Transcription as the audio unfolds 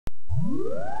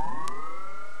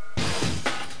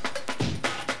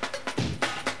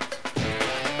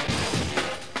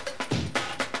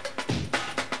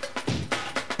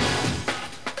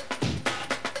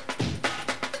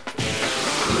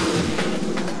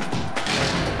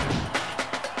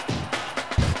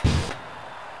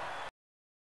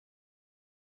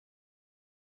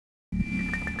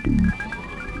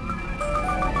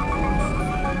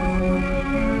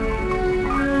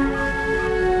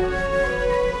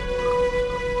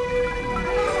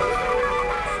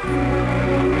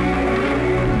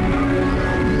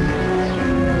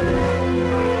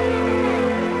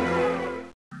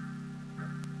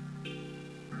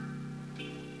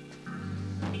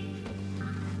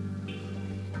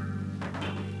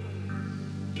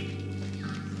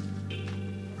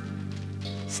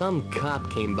Some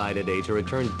cop came by today to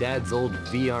return Dad's old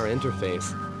VR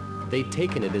interface. They'd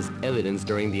taken it as evidence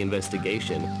during the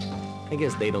investigation. I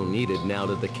guess they don't need it now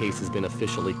that the case has been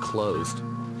officially closed.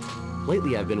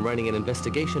 Lately, I've been running an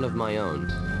investigation of my own,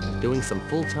 doing some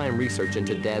full-time research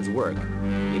into Dad's work.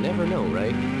 You never know,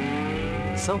 right?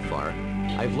 So far,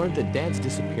 I've learned that Dad's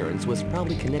disappearance was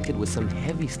probably connected with some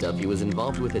heavy stuff he was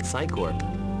involved with at Psy-Corp.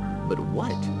 But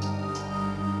what?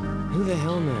 Who the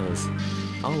hell knows?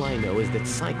 All I know is that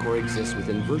Psy-Corp exists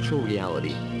within virtual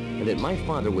reality, and that my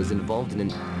father was involved in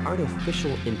an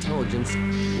artificial intelligence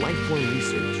lifeform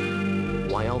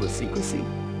research. Why all the secrecy?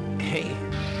 Hey,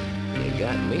 you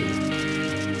got me.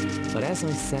 But as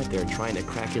I sat there trying to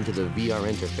crack into the VR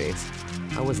interface,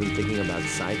 I wasn't thinking about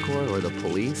Psy-Corp or the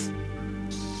police.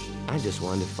 I just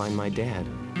wanted to find my dad.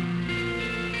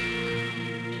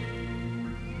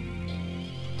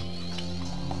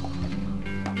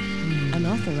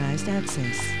 Unauthorized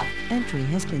access. Entry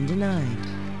has been denied.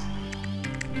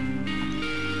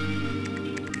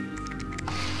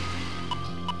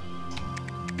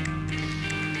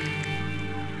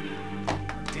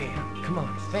 Damn, come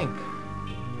on, think.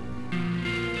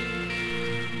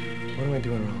 What am I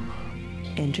doing wrong?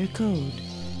 Enter code.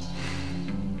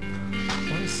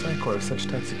 Why does Psy-Corp have such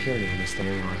tight security on this thing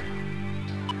anymore?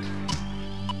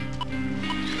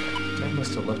 Dad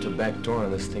must have left a back door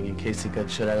on this thing in case he got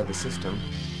shut out of the system.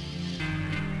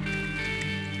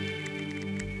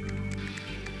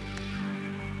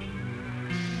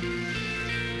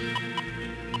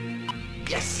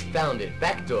 Yes, found it.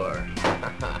 Back door.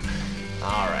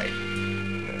 All right.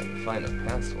 Find the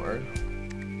password.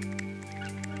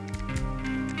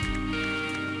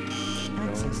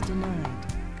 Access denied.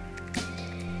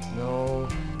 No.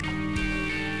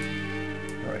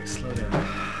 All right, slow down.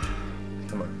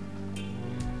 Come on.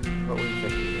 What were you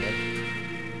thinking,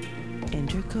 Dad?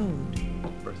 Enter code.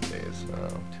 Birthdays.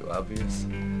 Oh, too obvious.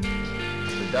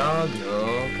 The dog?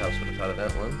 No. Cops would have thought of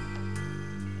that one.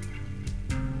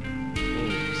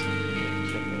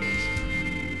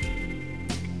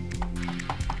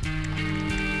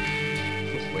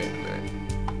 Wait a minute.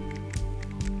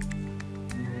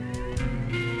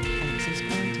 Access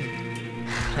granted.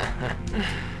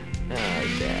 Ah,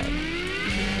 Dad.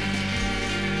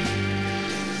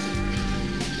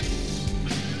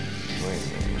 Wait a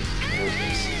minute. What is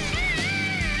this?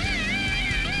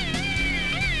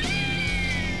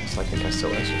 It's like an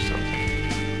SOS or something.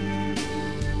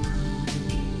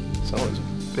 Someone's in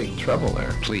big trouble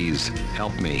there. Please,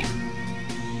 help me.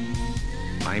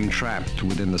 I'm trapped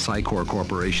within the Psy-Corp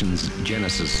Corporation's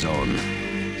Genesis Zone.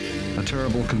 A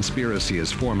terrible conspiracy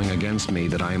is forming against me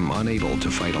that I'm unable to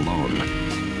fight alone.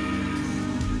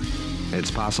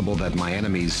 It's possible that my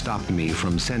enemies stopped me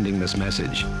from sending this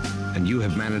message, and you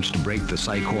have managed to break the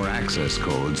Psy-Corp access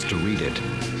codes to read it.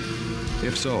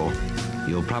 If so,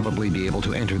 you'll probably be able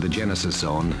to enter the Genesis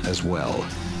Zone as well.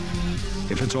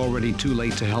 If it's already too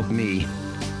late to help me,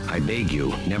 I beg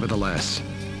you, nevertheless,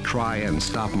 try and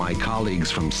stop my colleagues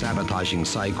from sabotaging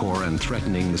Psy-Corp and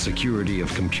threatening the security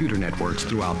of computer networks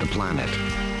throughout the planet.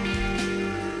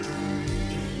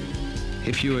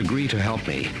 If you agree to help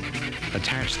me,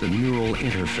 attach the neural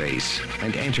interface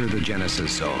and enter the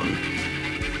Genesis Zone.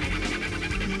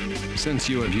 Since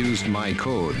you have used my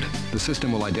code, the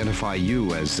system will identify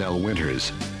you as Zell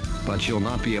Winters, but you'll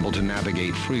not be able to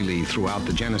navigate freely throughout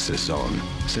the Genesis Zone,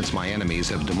 since my enemies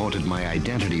have demoted my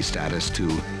identity status to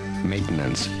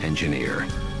Maintenance Engineer.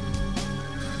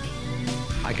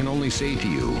 I can only say to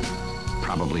you,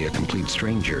 probably a complete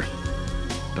stranger,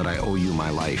 that I owe you my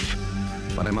life,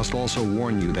 but I must also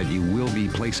warn you that you will be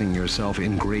placing yourself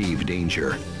in grave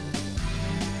danger.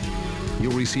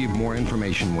 You'll receive more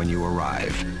information when you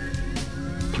arrive.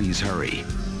 Please hurry.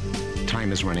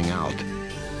 Time is running out.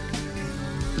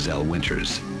 Zell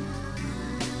Winters.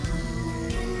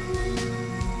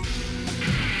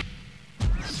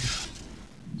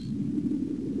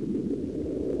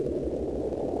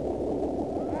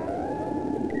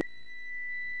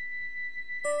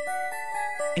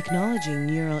 Acknowledging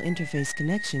neural interface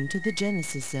connection to the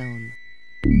Genesis Zone.